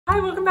Hi,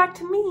 welcome back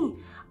to me.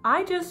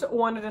 I just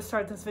wanted to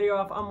start this video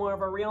off on more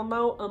of a real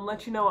note and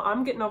let you know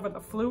I'm getting over the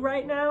flu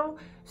right now.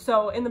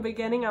 So in the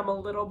beginning, I'm a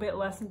little bit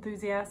less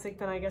enthusiastic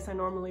than I guess I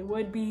normally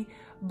would be,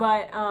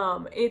 but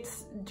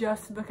it's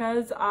just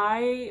because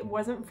I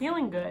wasn't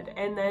feeling good.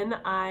 And then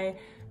I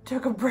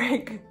took a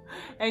break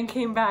and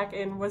came back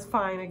and was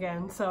fine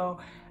again. So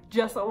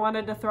just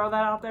wanted to throw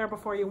that out there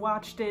before you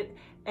watched it,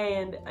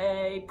 and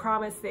I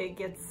promise that it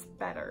gets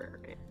better.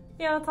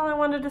 Yeah, that's all I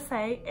wanted to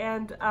say,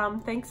 and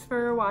thanks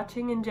for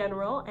watching in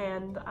general,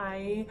 and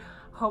I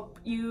hope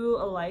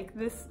you like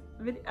this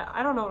video.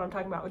 I don't know what I'm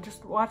talking about,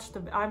 just watch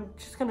I'm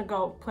just gonna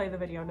go play the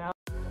video now.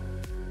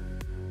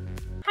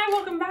 Hi,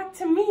 welcome back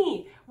to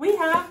me. We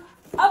have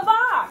a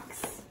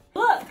box.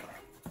 Look,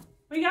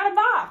 we got a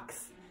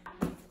box.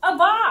 A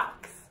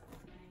box.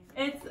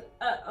 It's,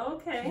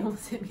 okay. You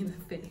almost hit me in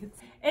the face.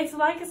 It's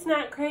like a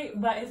snack crate,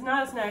 but it's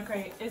not a snack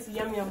crate. It's a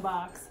Yum Yum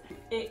box.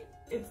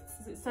 It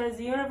says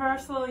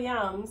Universal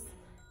Yums.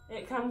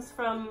 It comes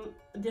from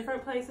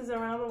different places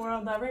around the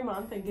world every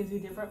month. It gives you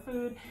different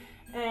food.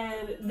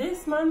 And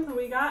this month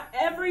we got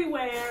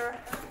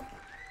everywhere.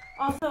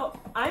 Also,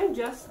 I'm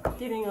just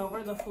getting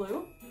over the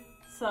flu,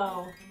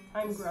 so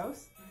I'm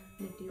gross.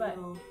 But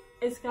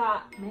it's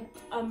got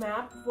a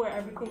map of where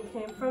everything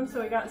came from.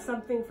 So we got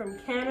something from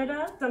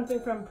Canada, something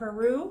from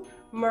Peru,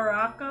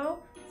 Morocco,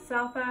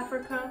 South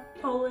Africa,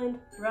 Poland,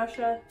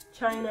 Russia,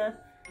 China,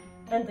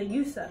 and the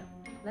USA.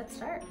 Let's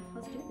start.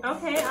 Let's do this.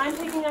 Okay, I'm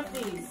picking up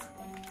these.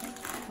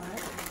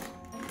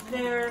 What?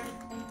 They're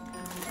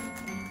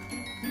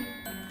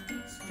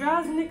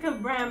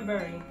Strasnica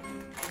Brambury.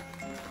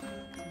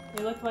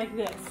 They look like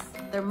this.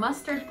 They're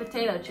mustard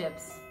potato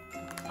chips.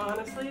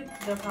 Honestly,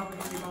 they're probably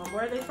gonna be bomb.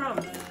 Where are they from?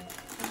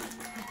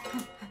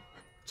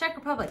 Czech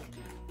Republic.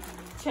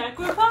 Czech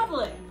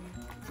Republic.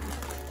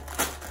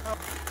 Oh.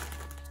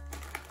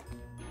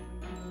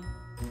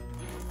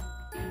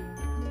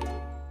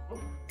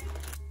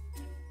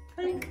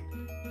 Clink.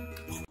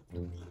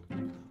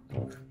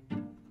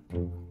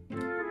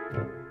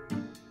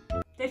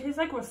 They taste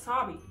like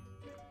wasabi.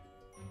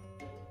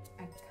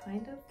 I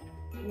kind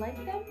of like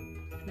them.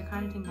 They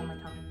kind of tingle my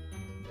tongue.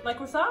 Like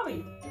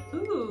wasabi.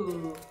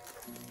 Ooh.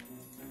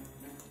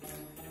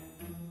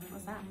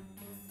 What's that?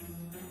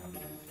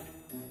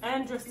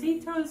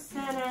 Andresitos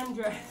San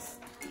Andres.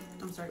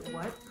 I'm sorry,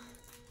 what?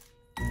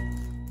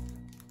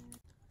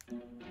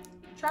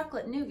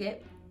 Chocolate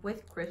nougat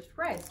with crisped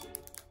rice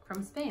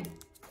from Spain.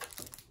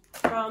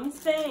 From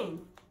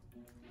Spain.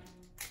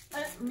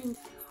 I mean,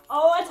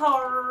 Oh, it's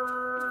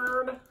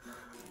hard.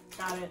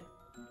 Got it.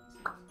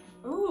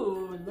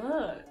 Ooh,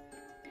 look.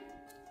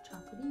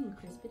 chocolatey and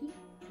crispity.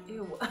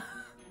 Ew.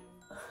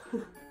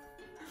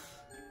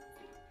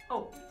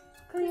 Oh,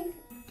 clink.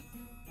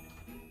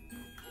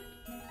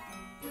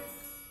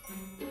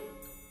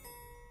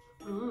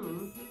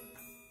 Mmm.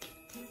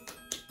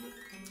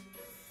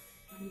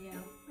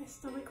 Yeah. My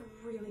stomach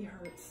really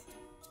hurts.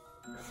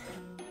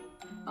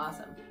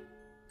 Awesome.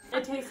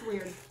 It tastes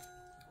weird.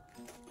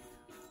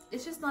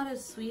 It's just not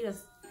as sweet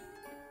as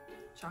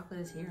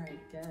chocolate is here, I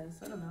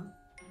guess. I don't know.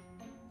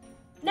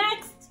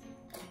 Next!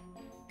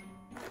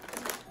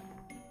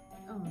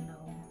 Oh no.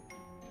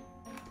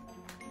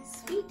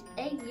 Sweet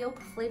egg yolk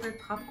flavored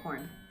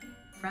popcorn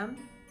from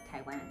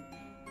Taiwan.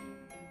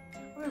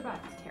 We're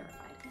back. Terrified.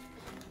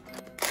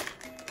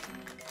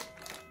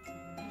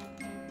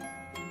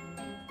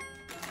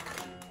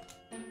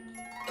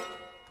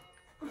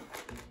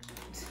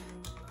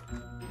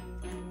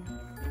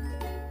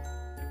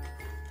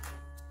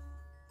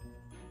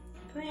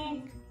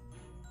 Clink.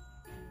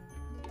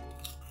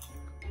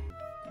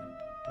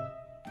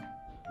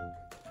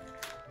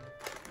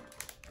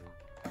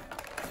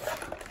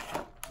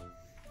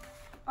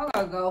 I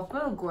gotta go.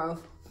 Oh, gross.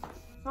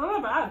 It's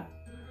not that bad.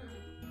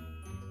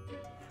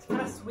 It's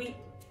kind of sweet.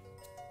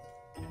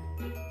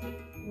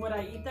 Would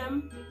I eat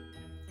them?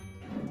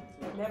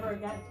 Never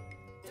again.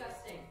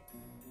 Disgusting.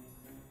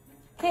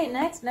 Okay,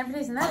 next. Never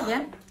tasting that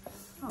again.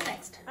 Oh,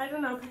 next. I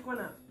don't know. Pick one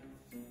up.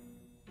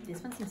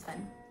 This one seems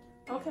fun.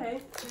 Okay.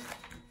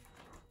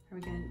 Are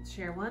we gonna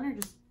share one or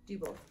just do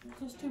both?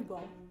 Just two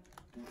bowl.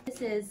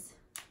 This is,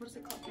 what is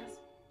it called, Jess?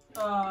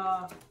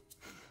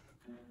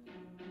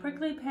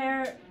 Prickly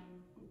pear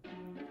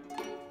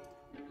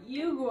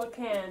Yugo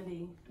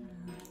candy.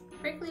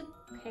 Prickly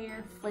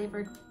pear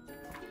flavored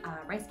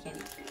rice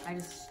candy. I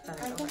just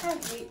thought I it think was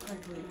I ate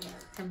prickly pear.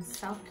 from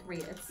South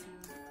Korea. It's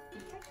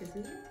cactus,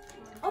 isn't it?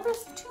 Oh,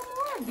 there's two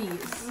more of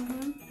these.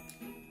 Mm-hmm.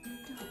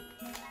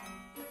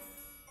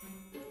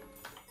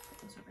 Put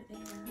those over there.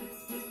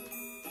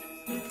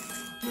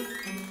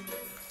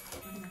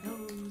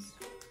 Those.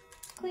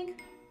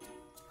 Clink.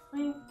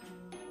 Clink.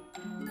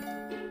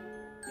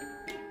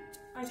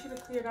 I should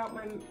have cleared out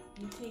my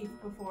teeth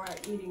before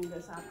eating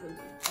this after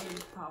I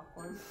ate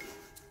popcorn.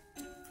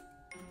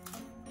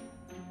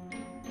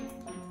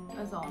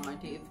 That's all in my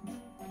teeth.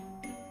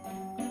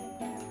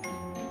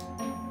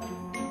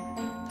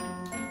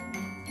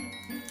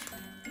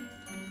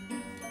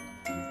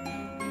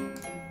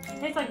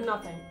 Tastes like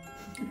nothing.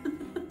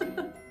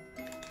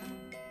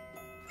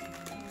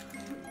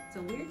 It's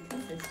a weird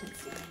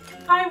consistency.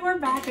 Hi, we're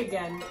back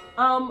again.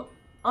 I'm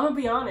gonna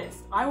be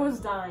honest, I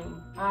was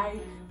dying. I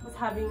was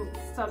having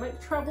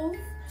stomach troubles,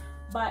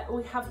 but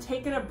we have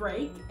taken a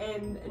break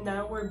and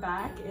now we're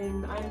back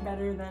and I'm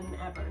better than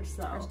ever,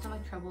 so. Our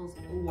stomach troubles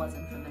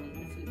wasn't from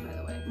eating the food, by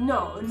the way.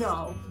 No.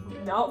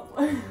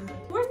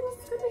 We're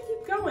just gonna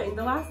keep going.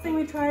 The last thing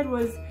we tried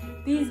was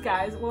these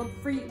guys. Well,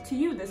 to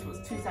you, this was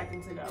 2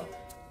 seconds ago.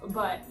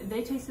 But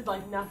they tasted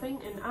like nothing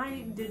and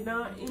I did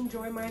not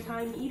enjoy my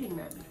time eating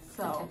them,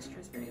 so. The texture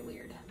is very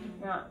weird.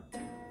 Yeah.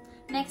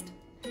 Next.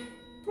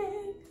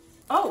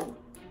 Oh,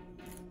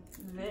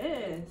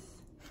 this.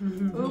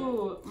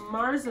 Ooh,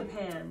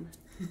 marzipan.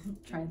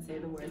 Try and say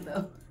the word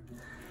though.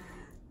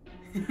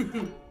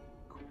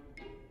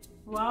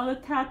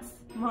 Walnuts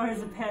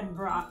marzipan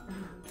brat.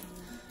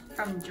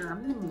 From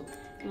Germany.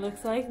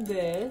 Looks like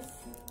this.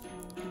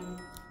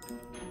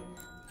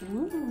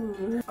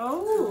 Ooh.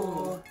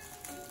 Oh,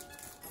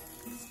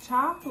 it's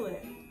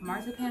chocolate.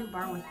 Marzipan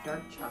bar with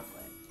dark chocolate.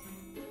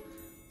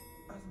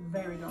 That's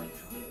very dark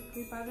chocolate.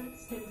 Can we buy that at the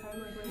same time?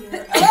 Like when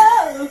you're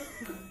oh!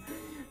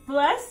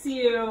 Bless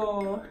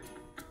you.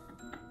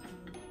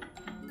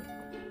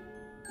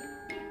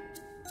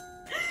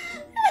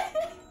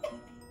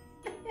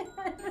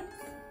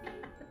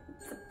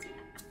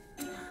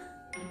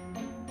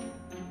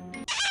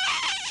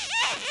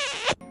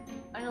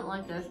 I don't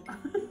like this.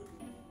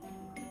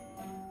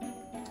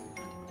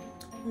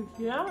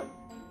 Yeah.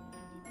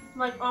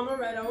 Like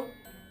amaretto,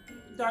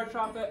 dark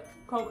chocolate,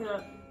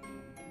 coconut,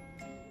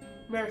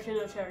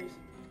 maraschino cherries.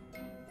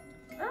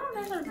 I don't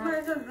think it's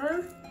very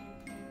good.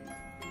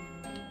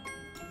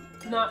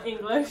 Not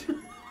English.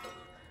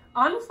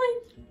 Honestly,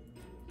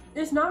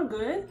 it's not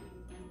good,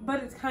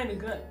 but it's kind of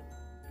good.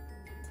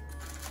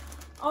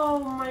 Oh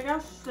my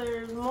gosh,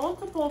 there's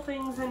multiple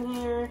things in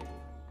here.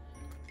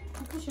 I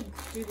think we should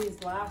do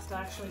these last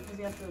actually,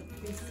 because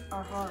these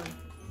are hard.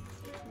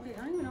 Wait,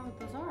 I don't even know what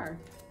those are.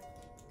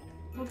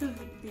 We'll do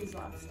these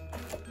last.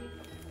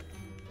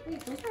 Wait,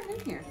 those aren't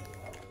in here.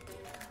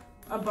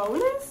 A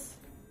bonus?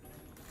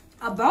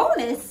 A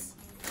bonus?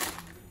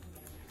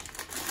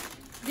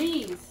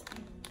 These.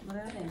 What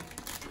are they?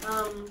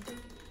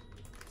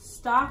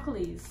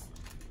 Stockleys.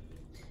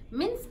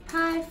 Mince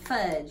pie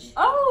fudge.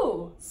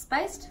 Oh!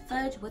 Spiced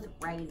fudge with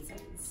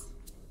raisins.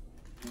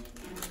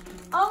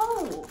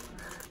 Oh!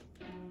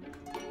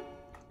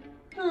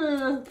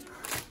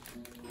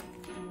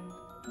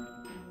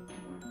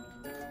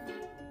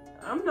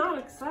 I'm not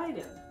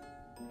excited.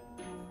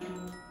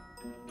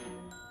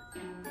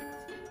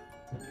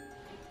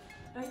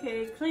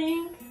 Okay,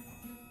 clink.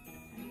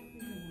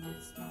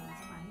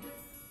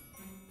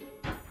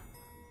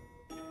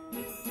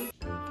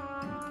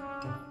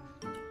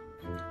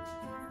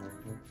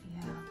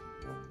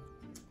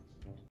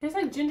 Tastes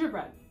like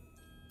gingerbread.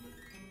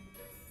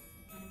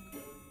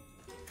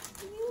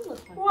 You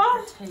look like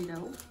What? a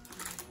potato.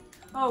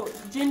 Oh,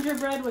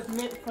 gingerbread with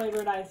mint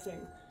flavored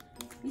icing.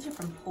 These are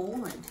from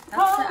Poland.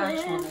 That's the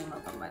actual Poland. name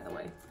of them, by the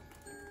way.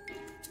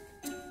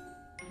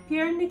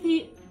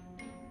 Pierniki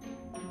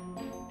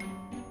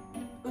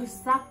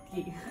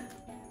Usaki.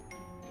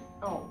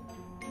 Oh.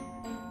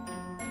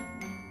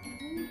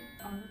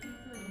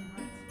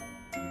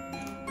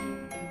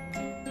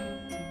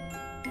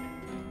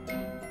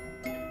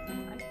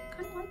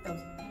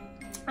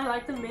 I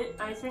like the mint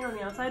icing on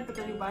the outside, but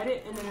then you bite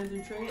it, and then as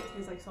you're chewing it, it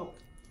tastes like salt.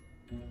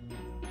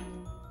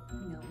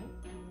 No.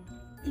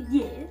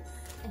 Yes.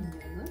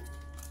 No.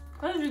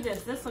 Let's do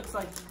this. This looks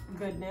like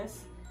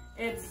goodness.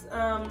 It's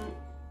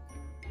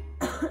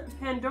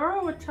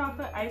Pandora with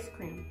chocolate ice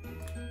cream.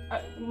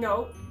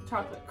 No,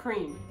 chocolate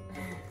cream.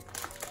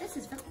 This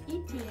is from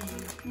Italy.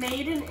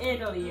 Made in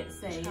Italy, it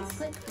says.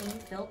 Chocolate cream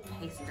filled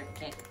pastry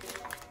cake.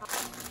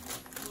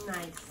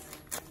 Nice.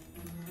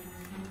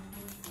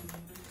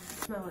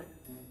 Smell it.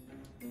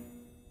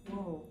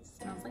 Whoa.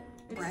 Smells like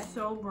bread. It's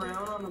so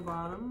brown on the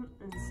bottom,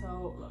 and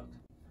so, look.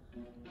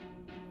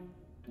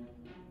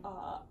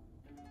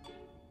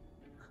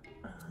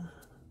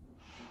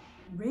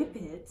 Rip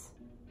it.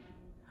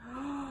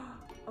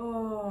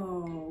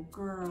 Oh,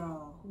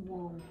 girl.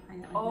 Whoa. I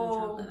know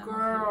Oh, chocolate.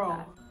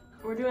 girl.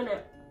 We're doing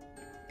it.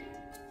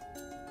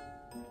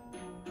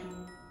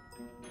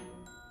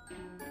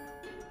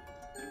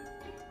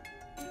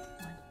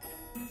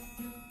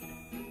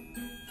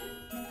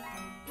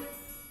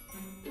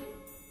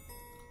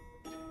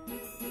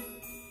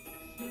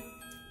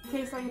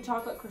 Tastes like a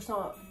chocolate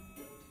croissant.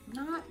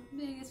 Not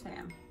the biggest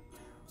fan.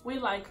 We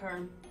like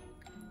her.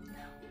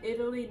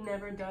 Italy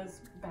never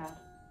does bad.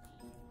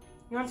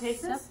 You want to taste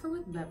Except this? for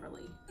with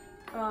Beverly.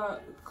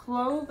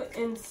 Clove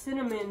and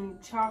cinnamon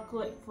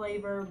chocolate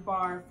flavor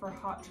bar for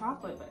hot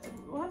chocolate.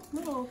 What?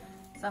 No.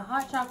 It's a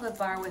hot chocolate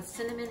bar with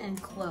cinnamon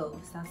and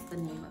cloves. That's the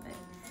name of it.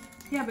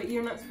 Yeah, but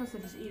you're not supposed to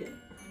just eat it.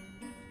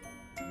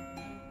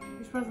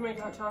 You're supposed to make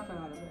hot chocolate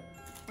out of it.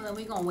 Well, then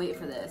we're gonna wait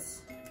for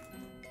this.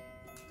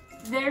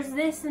 There's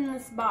this in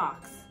this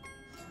box.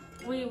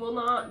 We will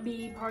not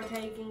be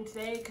partaking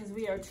today because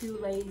we are too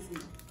lazy.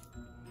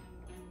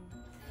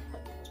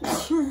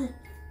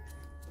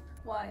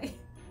 Why?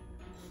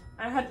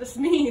 I had to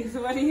sneeze.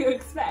 What do you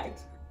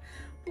expect?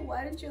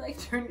 Why did you like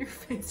turn your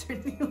face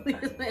really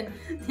weird?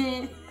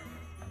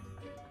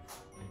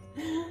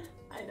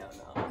 I don't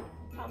know.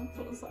 I'm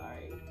so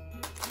sorry.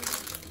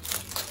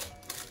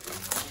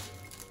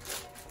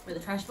 Where the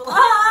trash full.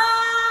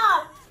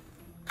 Ah!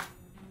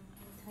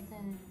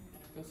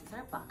 This is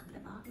our box of the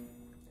box.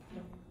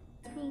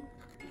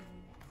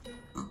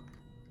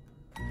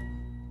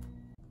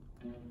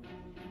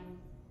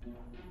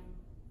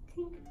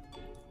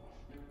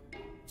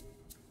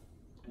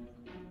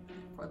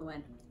 For the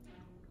win.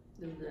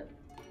 This is it.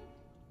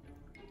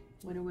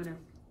 Winner, winner.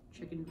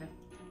 Chicken dinner.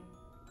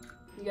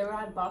 You ever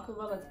had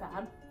baklava that's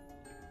bad?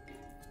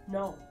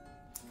 No.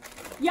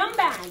 Yum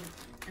bag!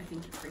 I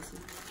think you're crazy.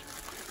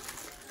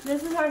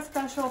 This is our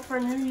special for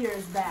New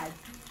Year's bag.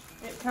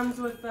 It comes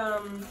with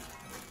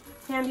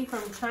candy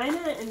from China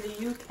and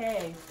the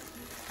UK.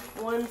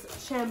 One's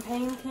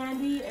champagne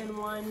candy and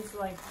one's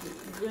like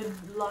good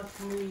luck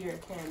New Year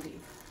candy.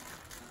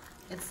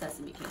 It's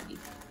sesame candy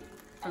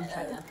from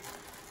China.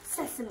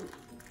 Sesame.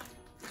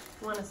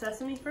 Want a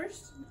sesame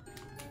first?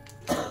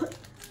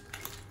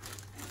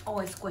 Oh,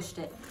 I squished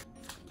it.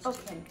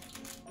 Okay.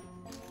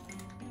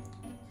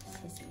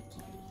 Sesame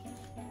candy.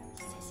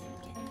 Sesame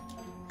candy.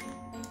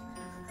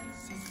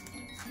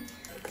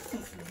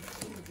 Sesame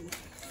candy.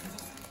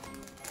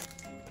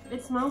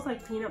 It smells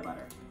like peanut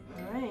butter.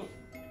 All right.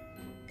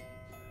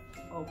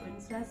 Open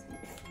sesame.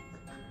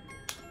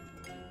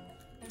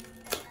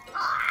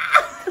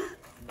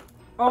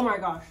 Oh my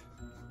gosh.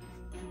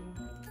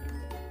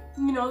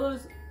 You know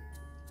those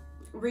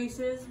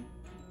Reese's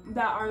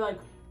that are like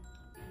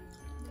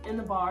in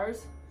the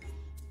bars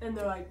and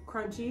they're like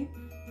crunchy?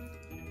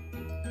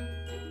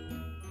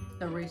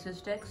 The Reese's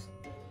sticks?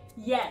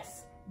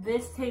 Yes,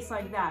 this tastes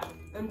like that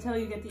until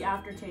you get the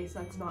aftertaste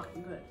that's not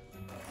good.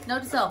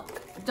 Note to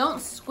self,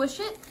 don't squish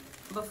it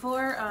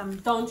before,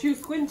 Don't you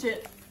squinch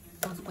it.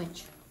 don't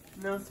squinch.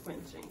 No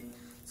squinching.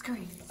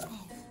 Scurry, sniff.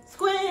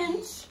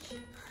 Squinch!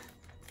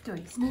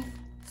 Scurry, sniff.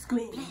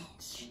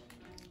 Squinch.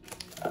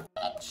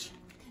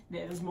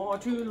 There's more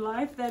to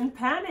life than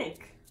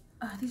panic.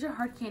 These are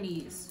hard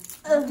candies.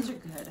 These are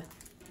good.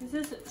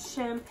 This is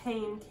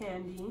champagne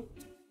candy.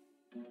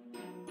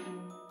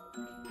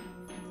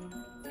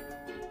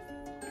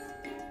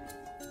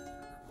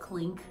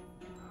 Clink.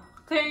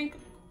 Clink.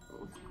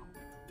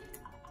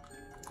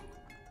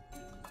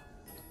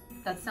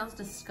 That sounds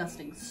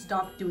disgusting.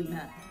 Stop doing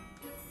that.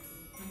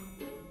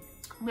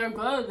 They're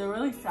good. They're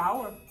really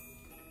sour.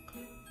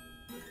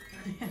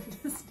 I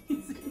have to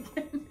sneeze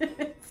again.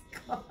 It's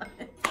gone.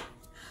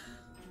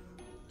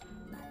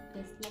 Life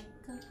is like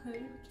a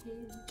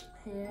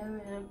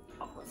hurricane.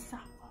 Sour.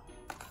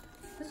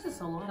 This is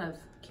a lot of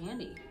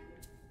candy.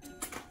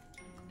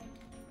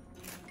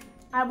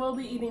 I will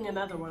be eating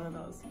another one of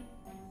those.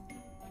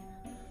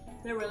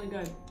 They're really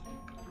good.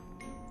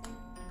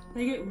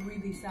 They get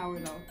really sour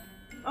though.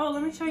 Oh,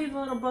 let me show you the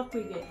little book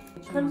we get.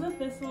 It comes with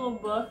this little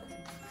book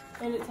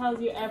and it tells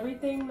you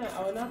everything that,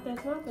 oh, not this.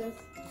 It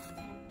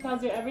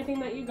tells you everything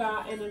that you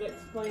got and it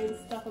explains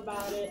stuff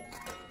about it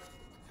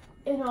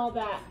and all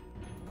that.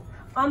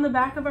 On the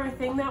back of our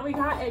thing that we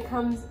got, it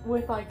comes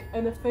with like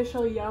an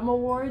official Yum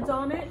Awards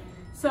on it.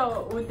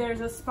 So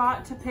there's a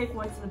spot to pick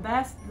what's the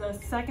best, the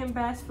second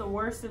best, the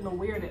worst, and the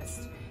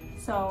weirdest.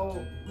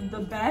 So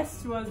the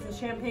best was the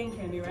champagne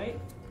candy, right?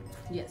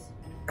 Yes.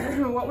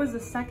 What was the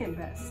second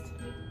best?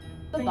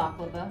 The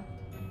baklava.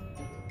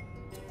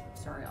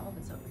 Sorry, all of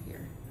it's over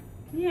here.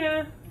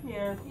 Yeah.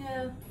 Yeah.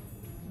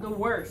 The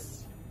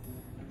worst.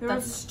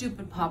 That's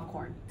stupid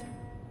popcorn.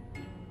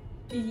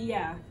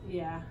 Yeah.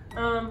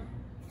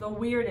 The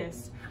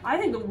weirdest. I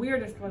think the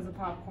weirdest was the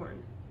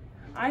popcorn.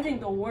 I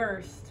think the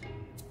worst.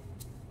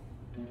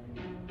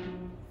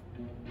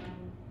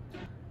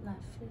 Life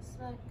is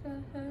like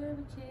a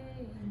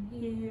hurricane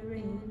Here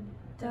in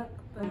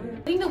Duckburg.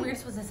 I think the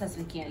weirdest was the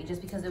sesame candy,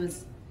 just because it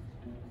was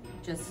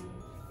just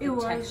It the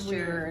was texture.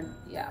 weird. And,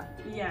 yeah.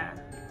 Yeah.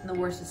 And the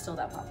worst is still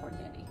that popcorn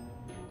candy.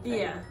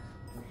 Yeah.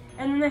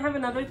 And then they have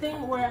another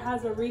thing where it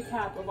has a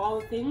recap of all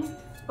the things,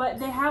 but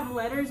they have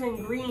letters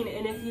in green,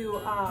 and if you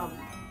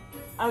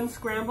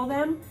unscramble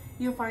them,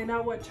 you find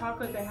out what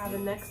chocolate they have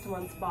in next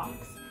month's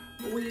box.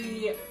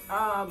 We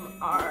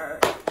are...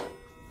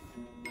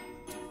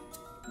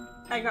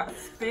 I got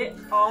spit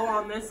all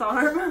on this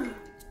arm.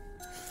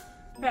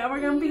 But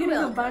we're gonna be getting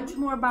a bunch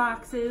more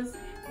boxes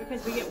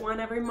because we get one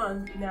every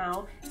month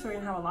now. So we're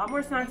gonna have a lot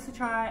more snacks to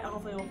try.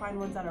 Hopefully we'll find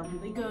ones that are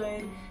really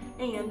good.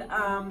 And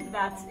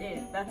that's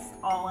it. That's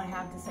all I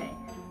have to say.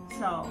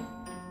 So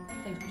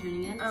Thanks for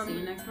tuning in. See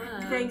you next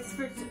month. thanks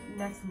for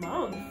next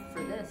month.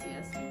 For this,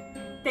 yes.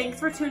 Thanks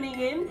for tuning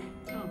in.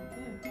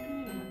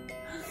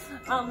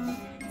 Oh,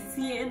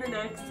 See you in the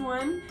next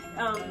one.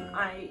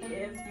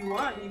 If you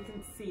want, you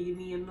can see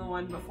me in the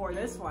one before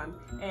this one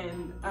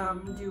and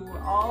do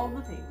all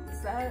the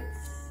things.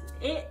 That's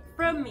it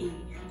from me.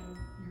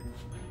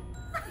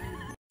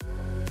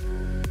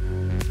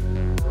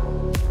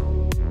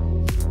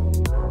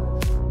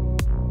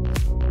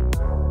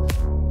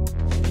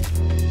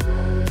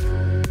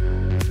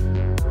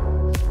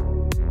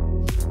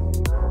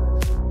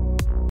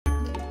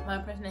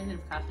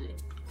 Cassidy.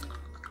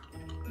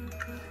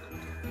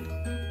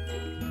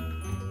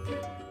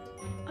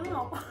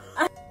 Oh.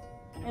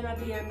 And at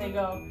the end they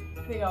go,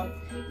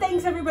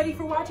 thanks everybody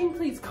for watching.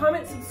 Please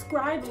comment,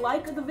 subscribe,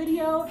 like the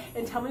video,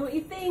 and tell me what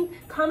you think.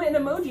 Comment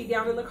an emoji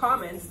down in the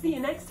comments. See you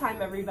next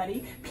time,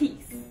 everybody.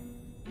 Peace.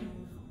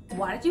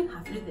 Why did you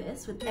have to do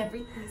this with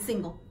every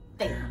single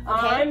thing?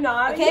 Okay? I'm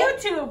not a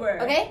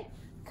YouTuber. Okay?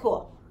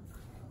 Cool.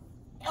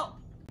 Oh.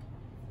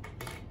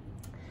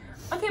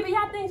 Okay, but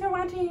yeah, thanks for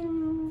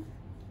watching.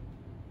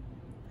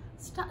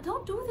 Stop.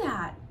 Don't do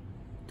that.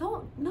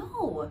 Don't.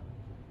 No.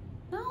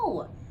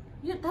 No.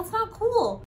 That's not cool.